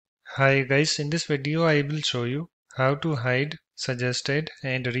Hi guys, in this video I will show you how to hide suggested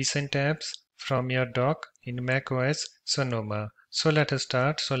and recent apps from your dock in macOS Sonoma. So let us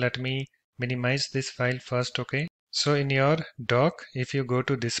start. So let me minimize this file first, okay? So in your dock, if you go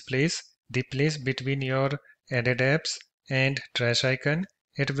to this place, the place between your added apps and trash icon,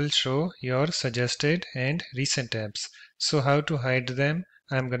 it will show your suggested and recent apps. So how to hide them?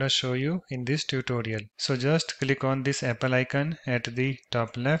 I'm gonna show you in this tutorial. So just click on this Apple icon at the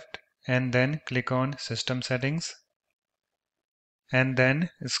top left and then click on System Settings and then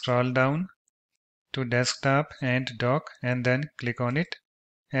scroll down to Desktop and Dock and then click on it.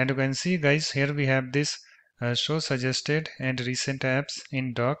 And you can see guys, here we have this show suggested and recent apps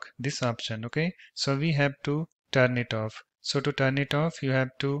in dock, this option, okay? So we have to turn it off. So to turn it off, you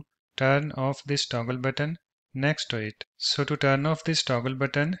have to turn off this toggle button next to it. So to turn off this toggle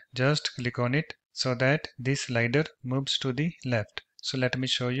button, just click on it so that this slider moves to the left. So let me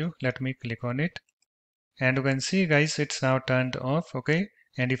show you. Let me click on it. And you can see guys, it's now turned off, okay?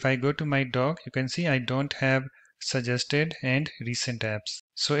 And if I go to my dock, you can see I don't have suggested and recent apps.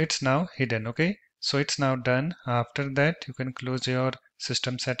 So it's now hidden, okay? So it's now done. After that, you can close your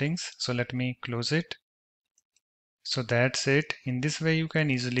system settings. So let me close it. So that's it. In this way, you can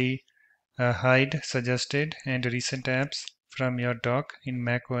easily hide suggested and recent apps from your dock in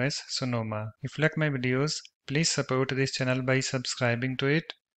macOS Sonoma. If you like my videos, please support this channel by subscribing to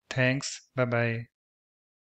it. Thanks. Bye bye.